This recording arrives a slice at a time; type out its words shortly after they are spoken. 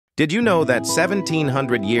Did you know that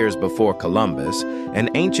 1700 years before Columbus,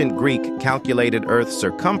 an ancient Greek calculated Earth's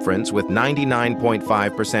circumference with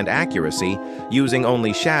 99.5% accuracy using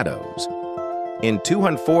only shadows? In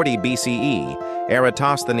 240 BCE,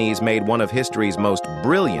 Eratosthenes made one of history's most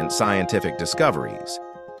brilliant scientific discoveries.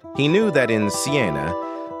 He knew that in Siena,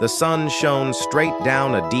 the sun shone straight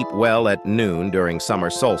down a deep well at noon during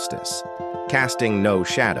summer solstice, casting no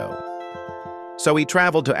shadow. So he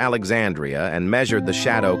traveled to Alexandria and measured the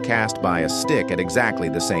shadow cast by a stick at exactly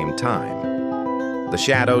the same time. The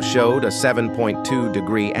shadow showed a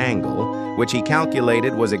 7.2-degree angle, which he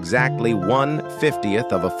calculated was exactly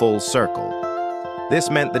 1/50th of a full circle. This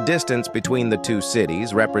meant the distance between the two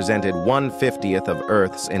cities represented 1/50th of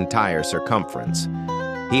Earth's entire circumference.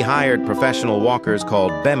 He hired professional walkers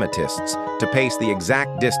called bemetists to pace the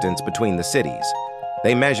exact distance between the cities.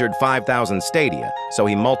 They measured 5,000 stadia, so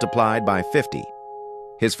he multiplied by 50.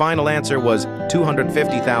 His final answer was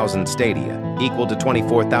 250,000 stadia, equal to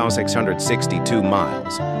 24,662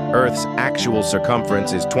 miles. Earth's actual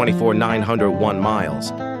circumference is 24,901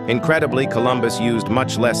 miles. Incredibly, Columbus used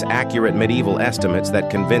much less accurate medieval estimates that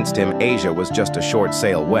convinced him Asia was just a short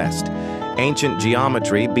sail west. Ancient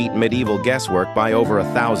geometry beat medieval guesswork by over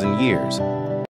 1,000 years.